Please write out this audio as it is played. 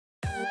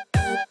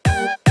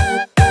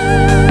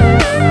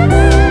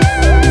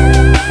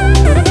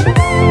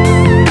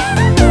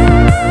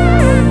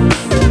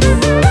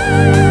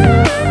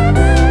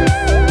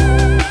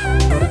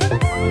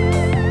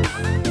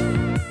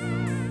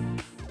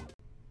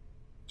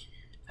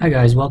Hi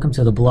guys, welcome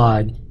to the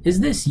blog. Is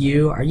this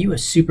you? Are you a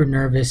super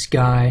nervous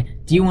guy?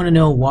 Do you want to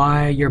know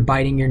why you're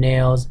biting your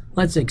nails?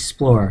 Let's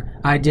explore.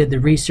 I did the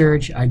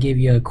research, I gave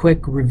you a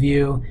quick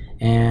review,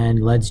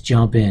 and let's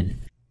jump in.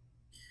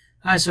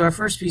 Alright, so our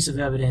first piece of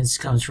evidence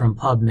comes from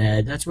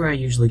PubMed. That's where I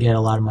usually get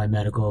a lot of my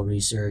medical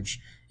research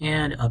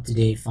and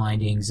up-to-date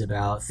findings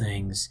about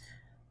things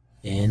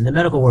in the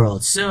medical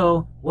world.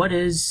 So, what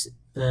is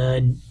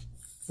the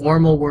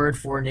formal word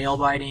for nail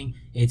biting?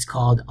 It's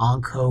called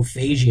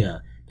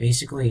onchophagia.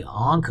 Basically,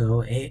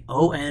 oncho,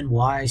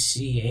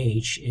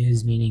 O-N-Y-C-H,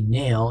 is meaning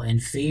nail,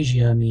 and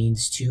phagia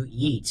means to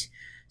eat.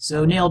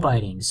 So nail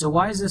biting. So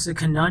why is this a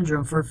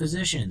conundrum for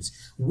physicians?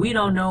 We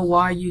don't know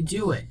why you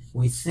do it.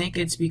 We think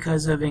it's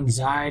because of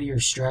anxiety or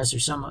stress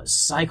or some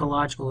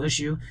psychological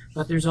issue,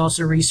 but there's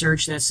also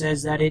research that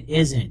says that it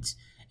isn't.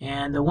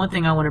 And the one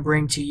thing I want to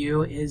bring to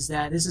you is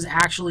that this is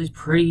actually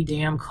pretty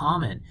damn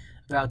common.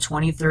 About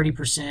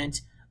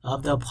 20-30%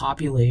 of the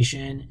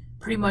population,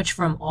 pretty much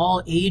from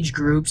all age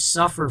groups,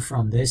 suffer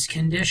from this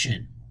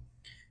condition.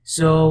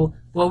 So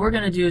what we're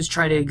going to do is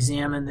try to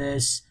examine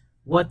this,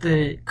 what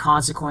the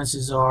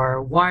consequences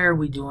are, why are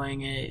we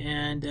doing it,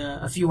 and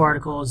a few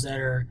articles that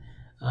are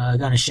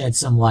going to shed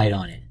some light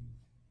on it.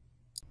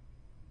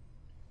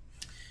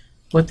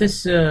 What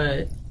this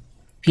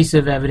piece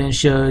of evidence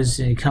shows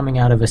coming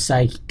out of a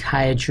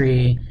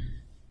psychiatry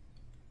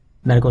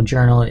medical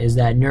journal is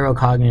that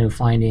neurocognitive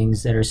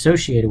findings that are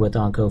associated with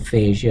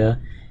onchophagia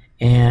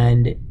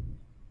and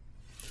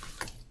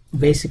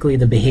basically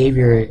the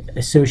behavior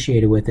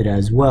associated with it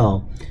as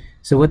well.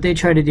 So what they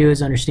try to do is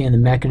understand the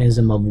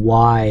mechanism of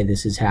why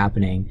this is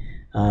happening,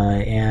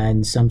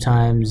 and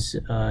sometimes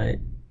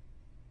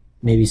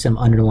maybe some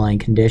underlying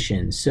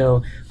conditions.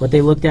 So what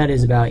they looked at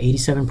is about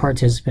 87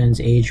 participants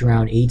aged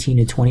around 18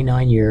 to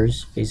 29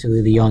 years,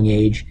 basically the young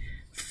age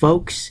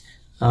folks,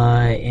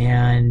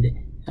 and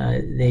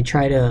they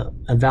try to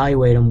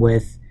evaluate them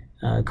with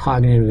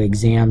cognitive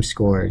exam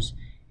scores.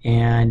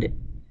 And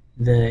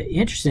the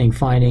interesting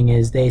finding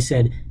is they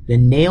said the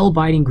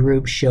nail-biting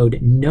group showed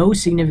no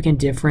significant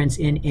difference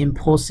in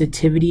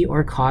impulsivity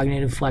or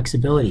cognitive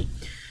flexibility.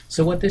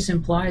 So what this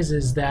implies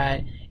is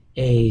that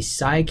a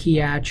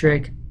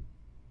psychiatric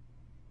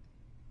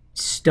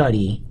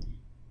study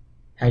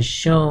has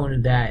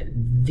shown that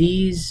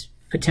these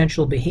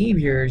potential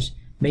behaviors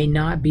may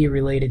not be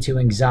related to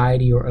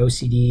anxiety or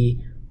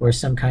OCD or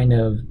some kind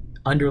of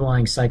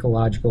underlying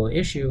psychological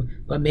issue,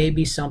 but may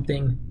be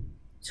something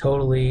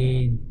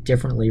totally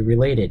differently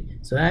related.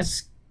 So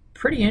that's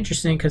pretty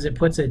interesting because it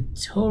puts a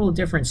total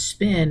different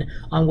spin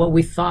on what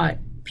we thought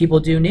people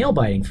do nail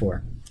biting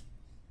for.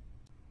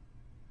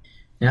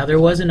 Now there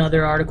was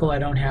another article, I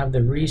don't have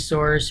the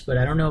resource, but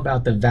I don't know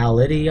about the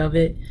validity of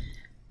it.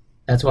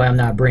 That's why I'm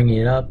not bringing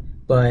it up.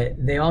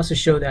 But they also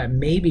show that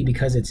maybe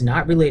because it's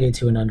not related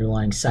to an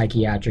underlying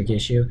psychiatric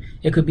issue,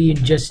 it could be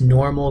just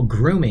normal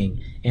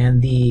grooming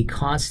and the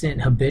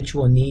constant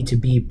habitual need to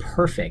be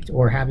perfect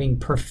or having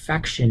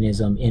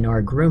perfectionism in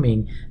our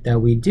grooming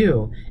that we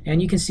do.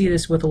 And you can see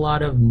this with a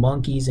lot of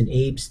monkeys and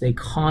apes. They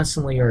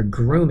constantly are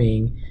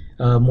grooming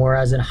more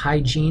as a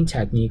hygiene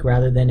technique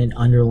rather than an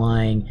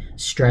underlying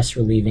stress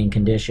relieving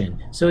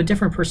condition. So a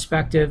different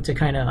perspective to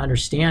kind of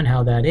understand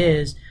how that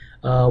is.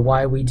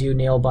 Why we do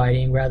nail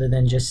biting rather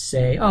than just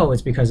say, oh,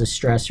 it's because of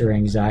stress or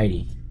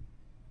anxiety.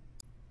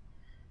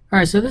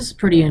 Alright, so this is a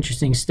pretty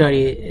interesting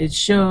study. It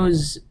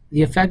shows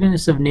the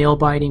effectiveness of nail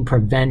biting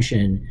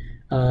prevention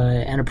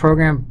and a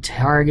program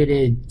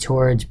targeted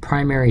towards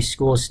primary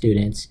school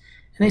students.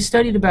 And they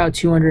studied about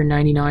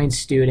 299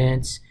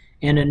 students,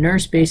 and a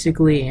nurse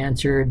basically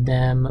answered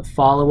them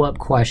follow-up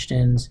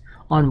questions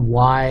on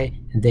why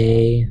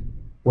they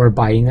were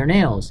biting their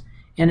nails.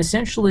 And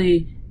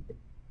essentially,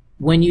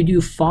 when you do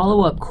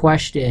follow-up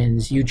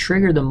questions, you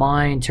trigger the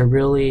mind to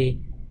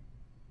really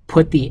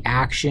put the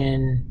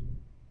action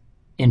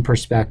in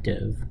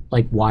perspective.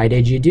 Like, why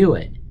did you do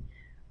it?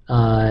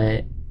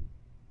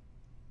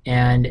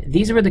 And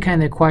these were the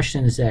kind of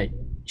questions that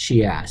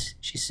she asked.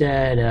 She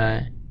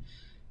said,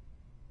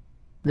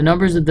 the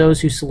numbers of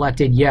those who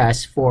selected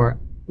yes for,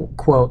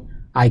 quote,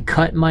 I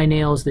cut my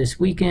nails this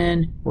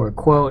weekend, or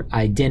quote,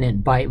 I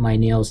didn't bite my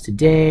nails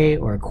today,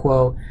 or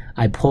quote,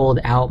 I pulled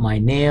out my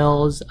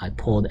nails, I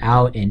pulled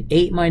out and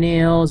ate my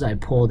nails, I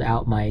pulled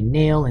out my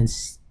nail and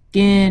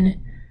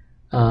skin,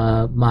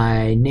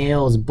 my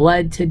nails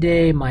bled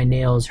today, my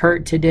nails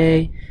hurt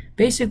today.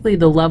 Basically,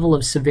 the level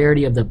of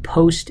severity of the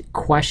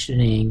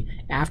post-questioning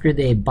after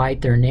they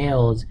bite their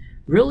nails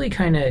really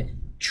kind of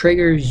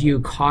triggers you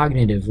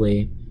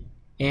cognitively.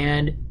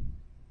 And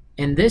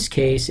in this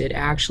case, it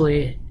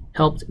actually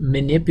helped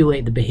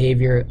manipulate the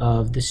behavior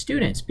of the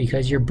students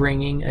because you're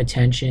bringing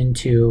attention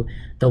to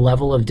the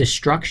level of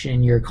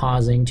destruction you're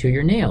causing to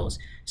your nails,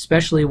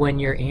 especially when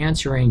you're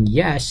answering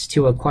yes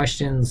to a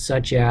question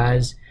such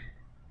as,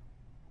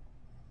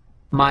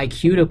 my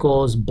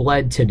cuticles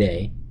bled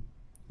today.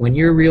 When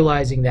you're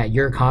realizing that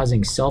you're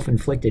causing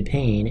self-inflicted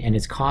pain and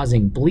it's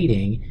causing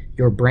bleeding,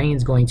 your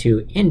brain's going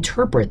to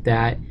interpret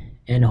that,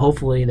 and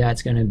hopefully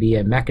that's going to be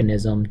a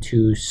mechanism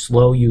to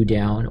slow you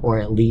down or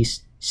at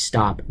least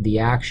stop the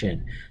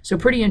action. So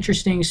pretty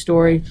interesting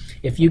story.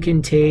 If you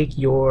can take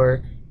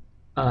your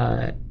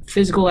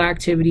physical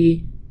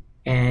activity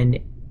and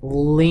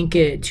link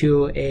it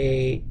to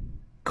a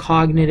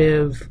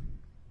cognitive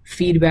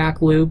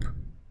feedback loop,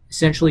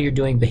 essentially you're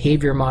doing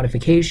behavior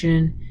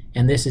modification,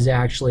 and this is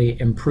actually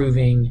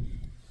improving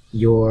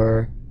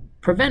your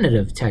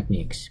preventative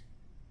techniques.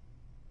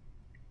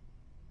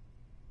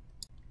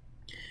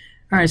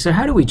 All right, so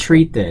how do we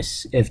treat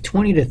this if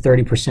 20 to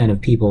 30% of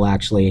people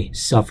actually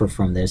suffer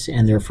from this,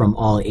 and they're from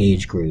all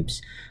age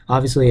groups?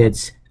 Obviously,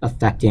 it's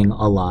affecting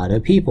a lot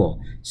of people.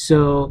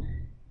 So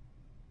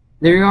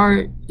there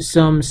are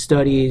some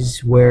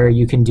studies where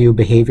you can do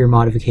behavior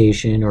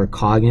modification or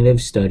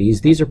cognitive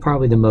studies. These are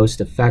probably the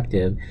most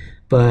effective,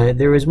 but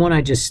there was one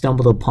I just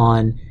stumbled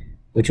upon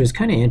which was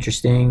kind of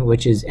interesting,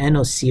 which is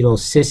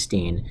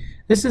N-acetylcysteine.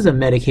 This is a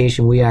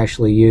medication we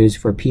actually use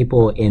for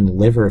people in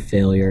liver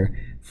failure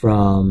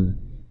from,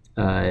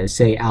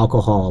 say,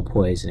 alcohol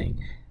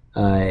poisoning.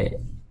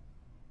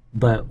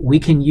 But we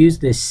can use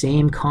this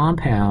same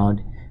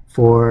compound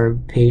for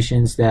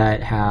patients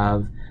that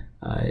have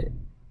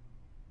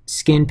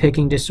skin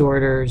picking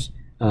disorders,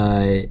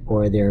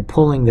 or they're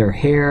pulling their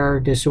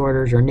hair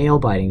disorders or nail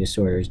biting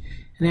disorders.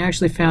 And they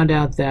actually found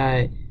out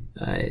that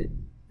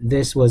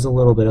this was a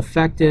little bit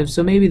effective.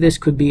 So maybe this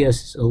could be a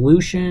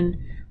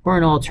solution or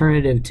an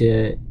alternative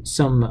to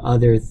some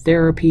other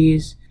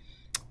therapies.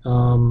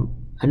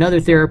 Another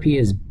therapy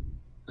is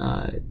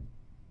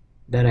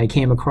that I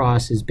came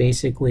across is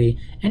basically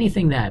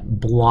anything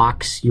that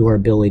blocks your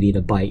ability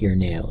to bite your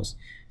nails.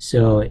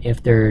 So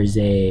if there's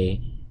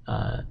a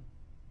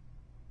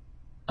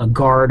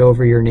guard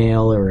over your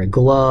nail or a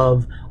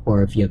glove,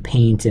 or if you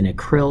paint an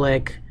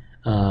acrylic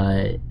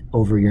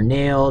over your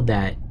nail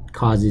that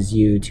causes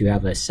you to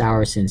have a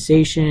sour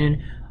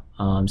sensation.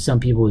 Some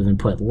people even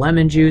put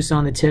lemon juice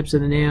on the tips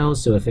of the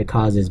nails, so if it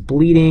causes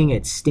bleeding,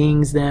 it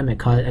stings them.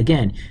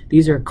 Again,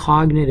 these are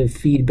cognitive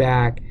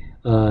feedback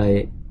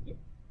kind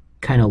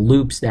of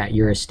loops that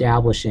you're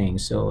establishing.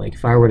 So like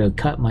if I were to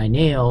cut my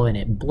nail and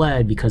it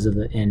bled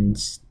and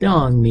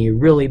stung me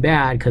really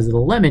bad because of the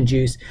lemon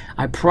juice,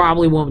 I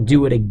probably won't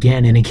do it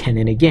again and again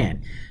and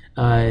again.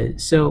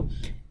 So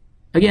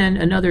again,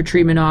 another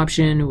treatment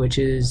option, which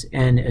is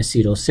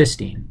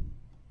N-acetylcysteine.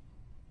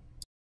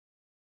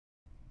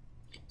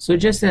 So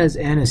just as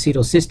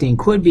N-acetylcysteine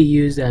could be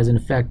used as an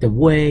effective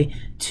way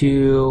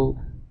to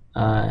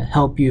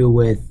help you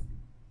with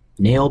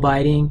nail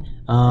biting,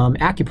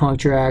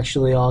 acupuncture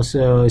actually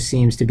also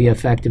seems to be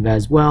effective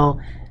as well.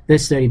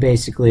 This study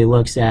basically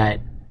looks at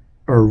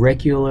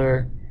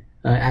auricular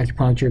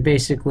acupuncture,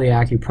 basically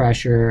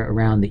acupressure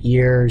around the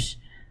ears,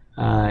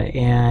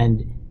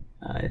 and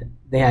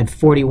they had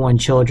 41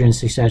 children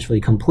successfully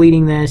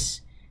completing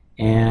this,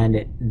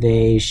 and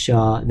they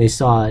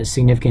saw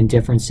significant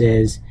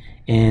differences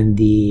in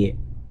the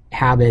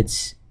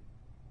habits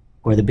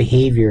or the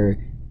behavior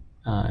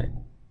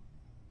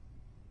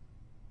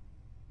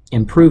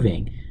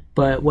improving.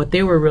 But what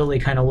they were really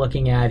kind of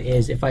looking at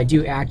is if I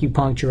do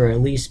acupuncture or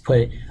at least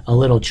put a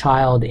little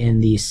child in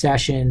these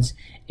sessions,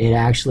 it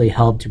actually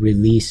helped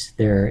release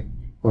their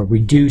or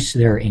reduce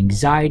their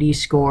anxiety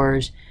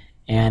scores,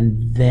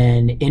 and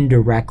then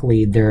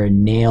indirectly their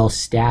nail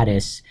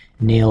status,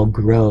 nail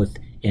growth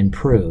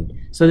improved.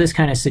 So this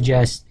kind of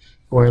suggests,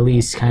 or at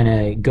least kind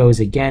of goes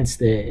against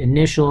the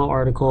initial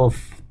article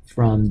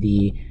from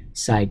the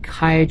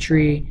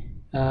psychiatry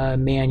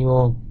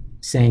manual,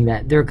 saying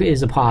that there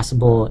is a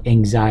possible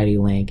anxiety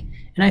link.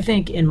 And I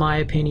think, in my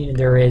opinion,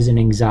 there is an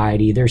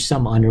anxiety. There's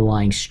some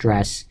underlying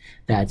stress.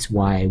 That's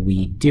why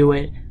we do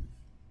it,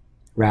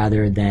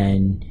 rather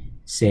than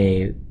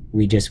say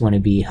we just want to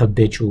be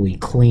habitually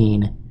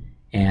clean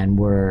and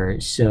we're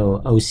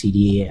so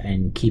OCD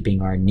and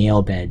keeping our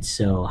nail beds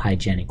so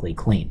hygienically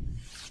clean.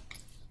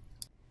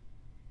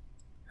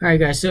 All right,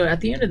 guys, so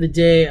at the end of the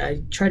day,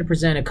 I try to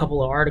present a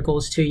couple of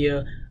articles to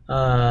you,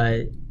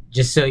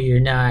 just so you're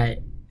not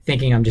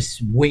thinking I'm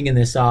just winging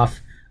this off.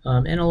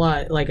 And a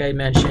lot, like I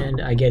mentioned,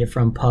 I get it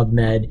from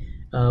PubMed,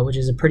 which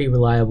is a pretty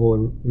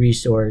reliable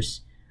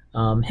resource.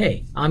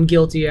 Hey, I'm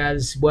guilty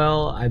as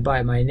well. I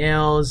bite my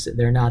nails.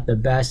 They're not the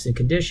best in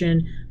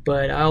condition,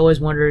 but I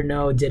always wanted to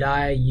know, do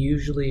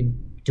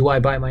I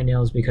bite my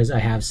nails because I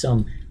have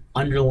some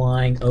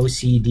underlying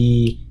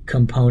OCD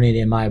component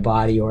in my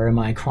body, or am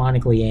I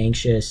chronically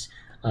anxious?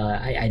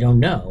 I don't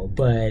know,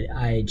 but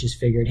I just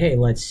figured, hey,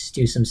 let's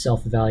do some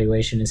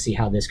self-evaluation and see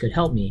how this could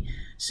help me.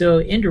 So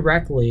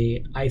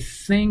indirectly, I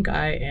think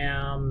I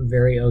am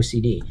very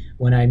OCD.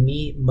 When I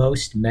meet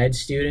most med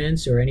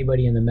students or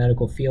anybody in the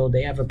medical field,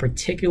 they have a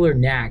particular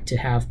knack to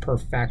have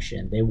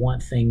perfection. They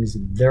want things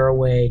their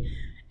way,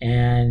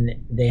 and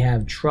they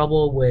have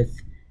trouble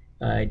with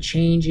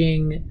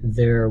changing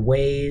their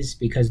ways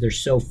because they're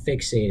so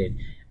fixated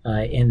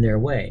in their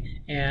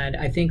way. And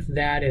I think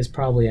that is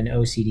probably an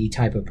OCD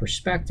type of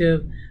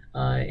perspective,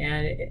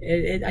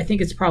 and I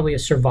think it's probably a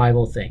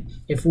survival thing.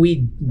 If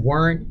we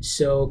weren't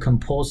so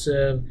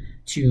compulsive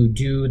to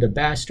do the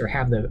best or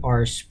have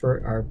our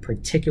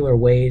particular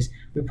ways,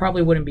 we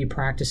probably wouldn't be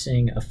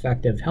practicing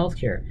effective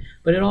healthcare.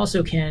 But it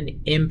also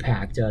can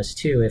impact us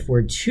too. If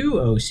we're too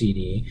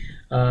OCD,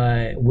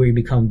 we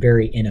become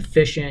very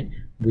inefficient.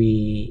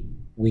 We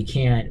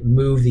can't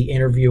move the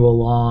interview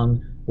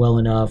along well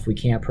enough. We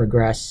can't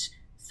progress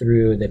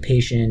through the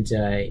patient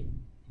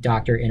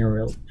doctor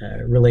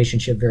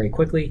relationship very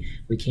quickly.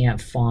 We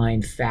can't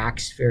find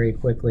facts very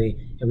quickly,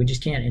 and we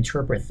just can't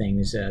interpret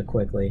things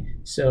quickly.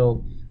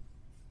 So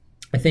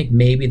I think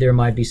maybe there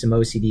might be some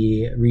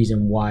OCD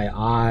reason why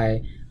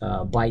I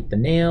bite the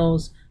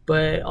nails,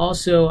 but I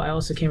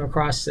also came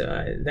across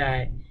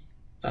that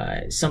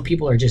some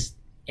people are just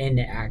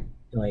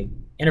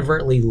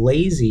inadvertently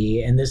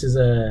lazy, and this is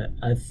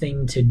a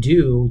thing to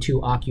do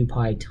to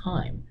occupy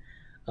time.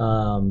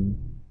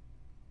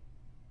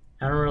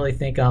 I don't really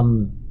think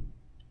I'm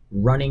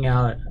running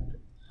out.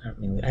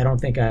 I don't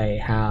think I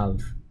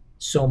have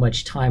so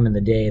much time in the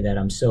day that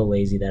I'm so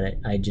lazy that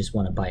I just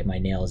want to bite my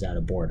nails out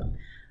of boredom.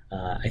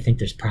 I think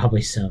there's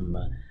probably some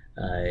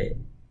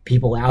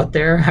people out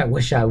there. I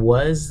wish I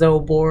was so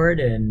bored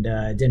and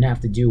didn't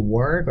have to do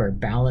work or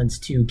balance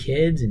 2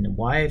 kids and a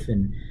wife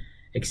and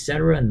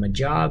etc. and my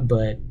job,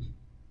 but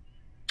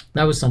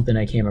that was something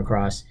I came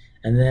across.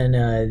 And then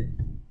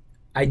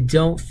I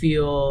don't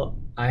feel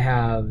I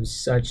have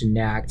such a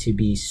knack to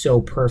be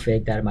so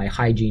perfect that my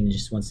hygiene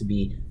just wants to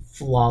be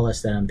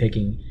flawless that I'm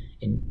picking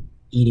and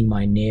eating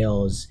my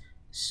nails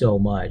so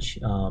much.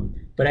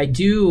 But I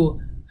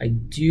do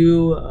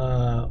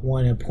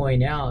want to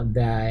point out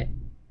that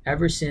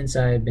ever since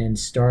I've been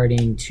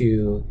starting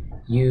to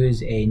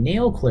use a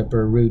nail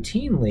clipper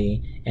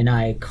routinely, and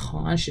I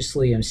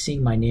consciously am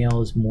seeing my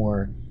nails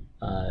more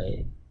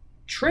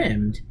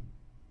trimmed,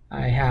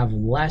 I have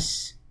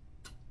less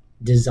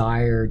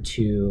desire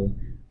to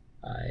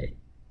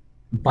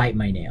bite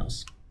my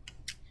nails.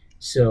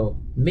 So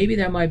maybe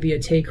that might be a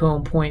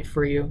take-home point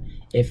for you.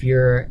 If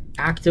you're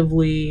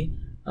actively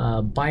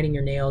biting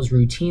your nails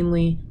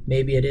routinely,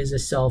 maybe it is a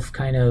self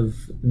kind of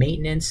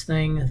maintenance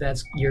thing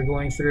that's you're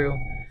going through,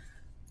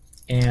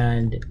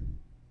 and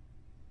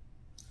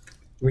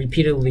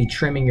repeatedly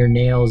trimming your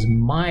nails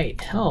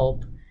might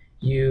help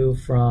you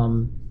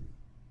from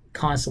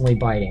constantly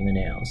biting the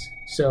nails.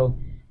 So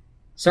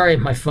sorry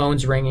if my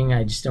phone's ringing.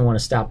 I just don't want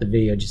to stop the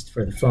video just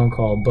for the phone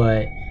call.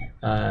 But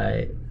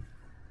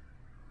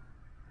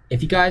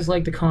if you guys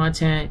like the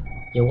content,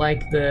 you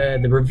like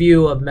the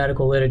review of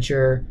medical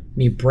literature,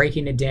 me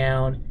breaking it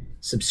down,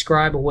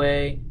 subscribe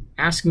away,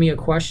 ask me a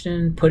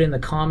question, put in the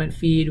comment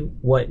feed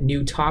what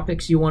new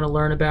topics you want to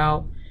learn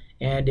about.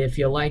 And if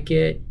you like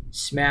it,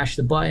 smash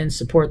the button,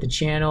 support the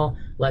channel,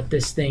 let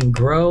this thing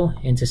grow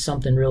into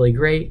something really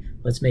great.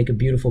 Let's make a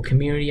beautiful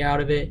community out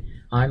of it.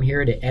 I'm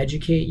here to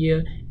educate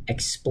you,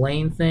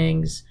 explain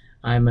things.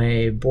 I'm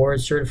a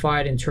board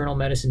certified internal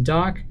medicine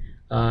doc,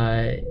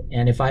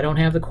 and if I don't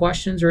have the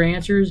questions or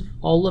answers,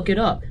 I'll look it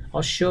up.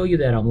 I'll show you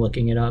that I'm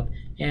looking it up,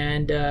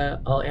 and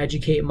I'll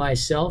educate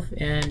myself,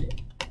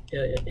 and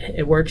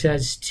it works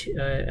as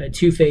a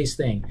two-phase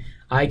thing.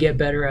 I get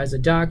better as a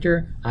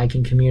doctor, I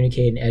can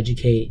communicate and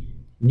educate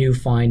new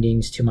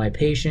findings to my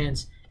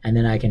patients, and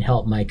then I can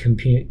help my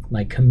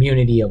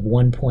community of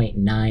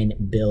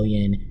 1.9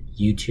 billion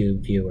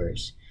YouTube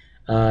viewers.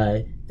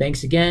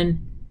 Thanks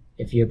again.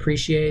 If you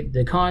appreciate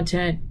the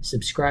content,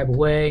 subscribe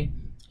away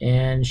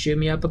and shoot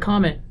me up a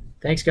comment.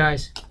 Thanks,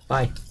 guys.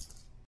 Bye.